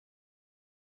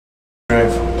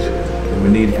And we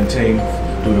need to continue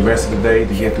through the rest of the day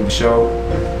to get through the show.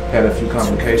 Had a few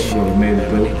complications, but we made it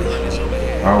through.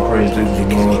 All praise due to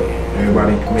the Lord.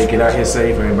 Everybody make it out here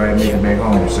safe. Everybody make it back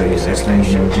home safe. That's things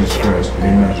in the name of Jesus Christ.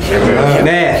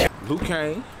 Amen. Lou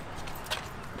Caine,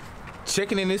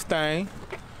 checking in this thing.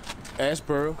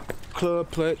 Asheboro, Club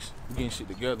Plex. We getting shit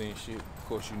together and shit. Of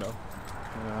course, you know.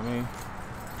 You know what I mean?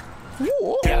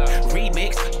 Yeah,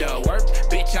 remix the work,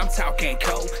 bitch. I'm talking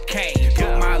cocaine.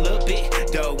 Put my little bit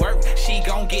the work. She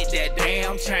gon' get that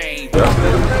damn chain.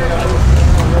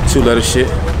 Two-letter shit,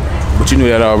 but you knew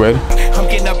that already. I'm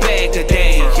getting a bag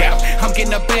today. Yeah, I'm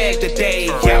getting a bag today.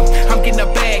 Yeah, I'm getting a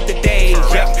bag today.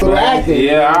 Yeah.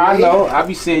 Yeah, I know. I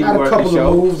be seeing you work the show.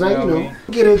 Of moves, you know.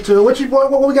 Get into it.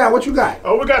 What we got? What you got?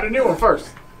 Oh, we got the new one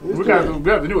first. We got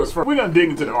the newest first. We're gonna dig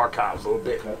into the archives a little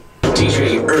bit.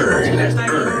 DJ Earn.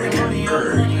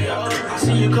 I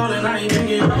see you calling, I ain't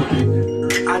picking up.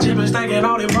 I just been stacking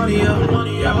all that money up.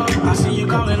 I see you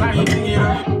calling, I ain't picking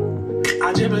up.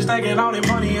 I just been stacking all that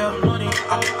money up.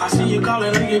 I see you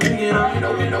calling, I ain't picking up. You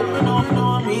know me,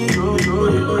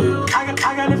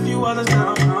 I got a few others that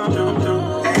I'm coming through.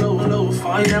 Low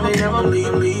fun, they never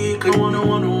leave. They wanna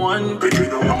one. And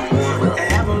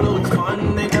have a little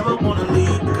fun, they never wanna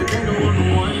leave. Cause they the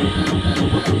one.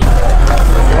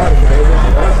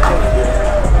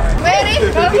 Ready?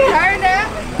 Go get her now.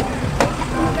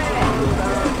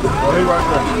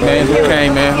 Man, Lou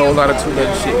Caine, man, whole lot of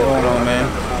two-letter shit going on, man.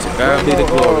 To God be the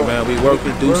glory, man. We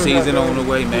working due season on the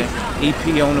way, man.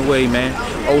 EP on the way, man.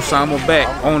 Osama back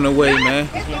on the way, man.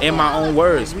 In my own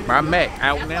words, my Mac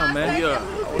out now, man. Yeah.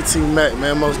 Team Mac,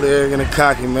 man, mostly arrogant and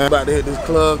cocky, man. About to hit this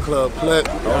club Plex.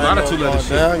 A lot of two-letter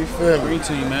shit. Down, you feel me? Green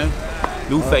team, man.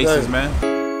 New faces, man.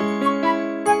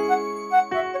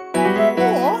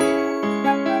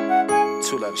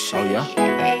 Two-letter shit. Oh, yeah?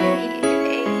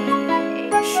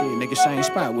 Shit, nigga, same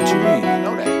spot. What you mean? You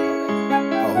know that.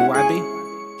 Oh, who I be?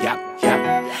 Yep.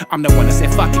 I'm the one that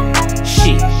said fuck it.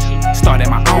 Shit. Started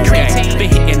my own game. Been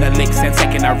hitting the licks and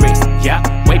taking a risk. Yeah.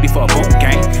 Way before boom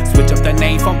game. Switch up the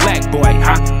name from Black Boy,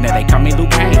 huh? Now they call me Lou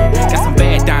Caine. Got some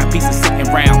bad dime pieces sitting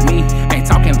around me. Ain't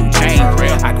talking Lou Caine.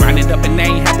 I grinded up and they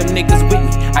ain't had them niggas with me.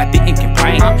 I didn't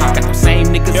complain. Got them same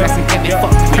niggas asking can they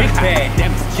fuck me. Big bad,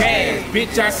 them is cash.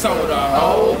 Bitch, I sold the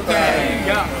whole thing.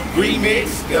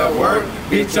 Remix the work.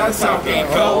 Bitch, I'm talking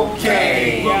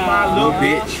cocaine. My little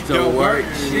bitch, the work.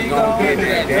 She gon' get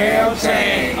that damn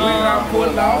chain. When I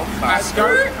pull off my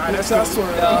skirt, that's a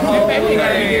swear.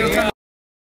 Baby,